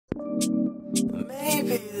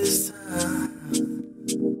Maybe this time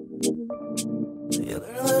you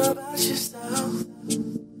learn a little about yourself,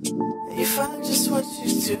 and you find just what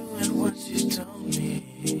you do and what you don't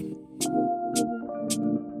need.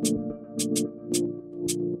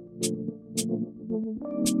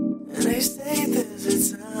 And they say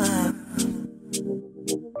there's a time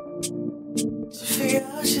to figure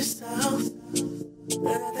out yourself,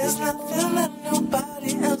 and there's nothing that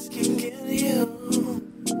nobody else can give you.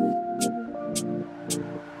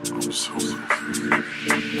 I'm just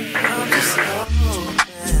hoping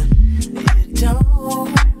you don't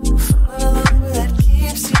find a love that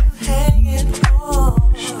keeps you hanging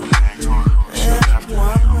on. And I'm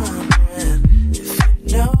wondering if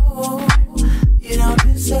you know you don't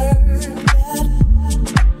deserve that.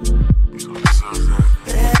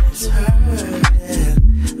 That it's hurting.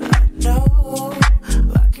 I know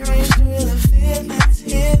I can reach through the feelings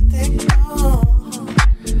here they go.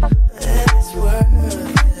 And it's worth it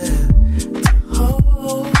to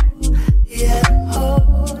hold, yeah,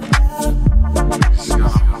 hold out.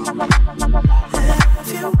 And if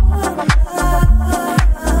you wanna,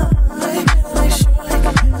 you gotta make sure you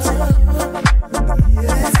can continue.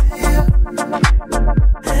 Yeah, it's you.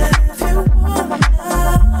 And if you wanna,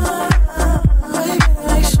 you gotta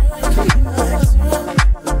make sure you can get back to.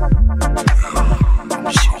 And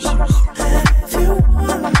if you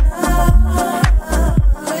wanna,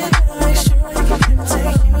 you gotta make sure you can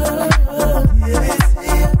continue. Yeah, it's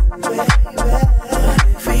you, baby.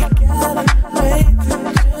 If we gotta wait, then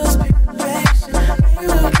just be patient. Maybe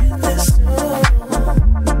we'll get this soon.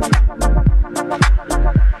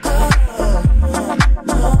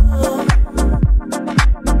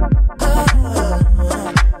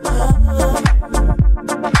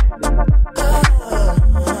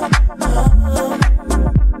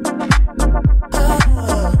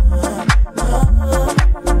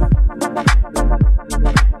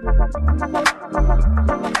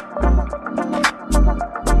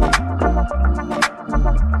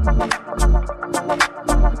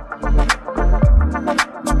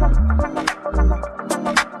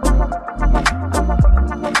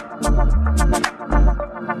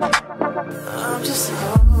 I'm just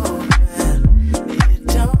hoping you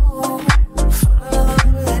don't find a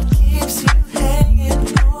love that keeps you hanging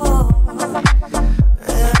on.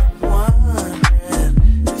 And I'm wondering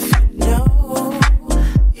if you know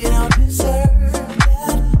you don't deserve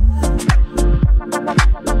that.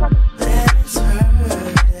 That it's hurting.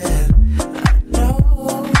 I know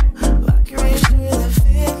I can reach through the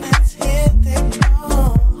feelings here they go.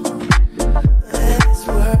 And it's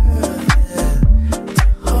worth it to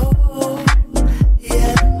hold,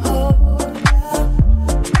 yeah, hold out.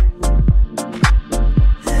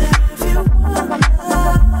 And if you wanna,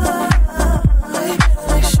 you gotta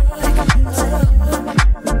make sure you can continue.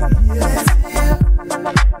 Yeah, it's you.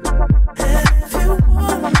 And if you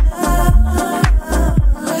wanna,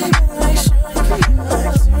 you gotta make sure you can get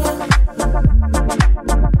back to.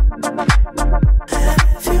 And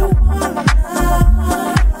if you wanna,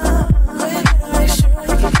 you gotta make sure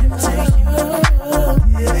you can continue.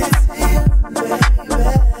 Yeah, it's you, baby.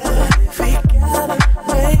 If we gotta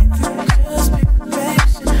wait, then just be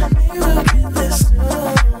patient. Maybe we'll get this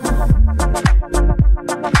soon.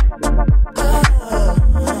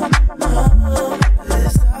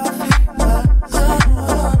 This our fever. This our fever. This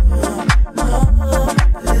our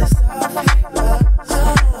fever.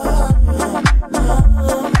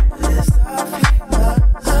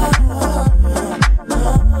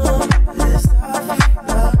 This our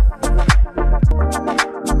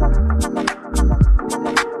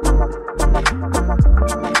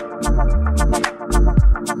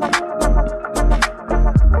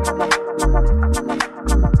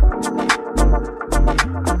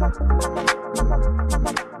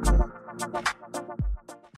fever.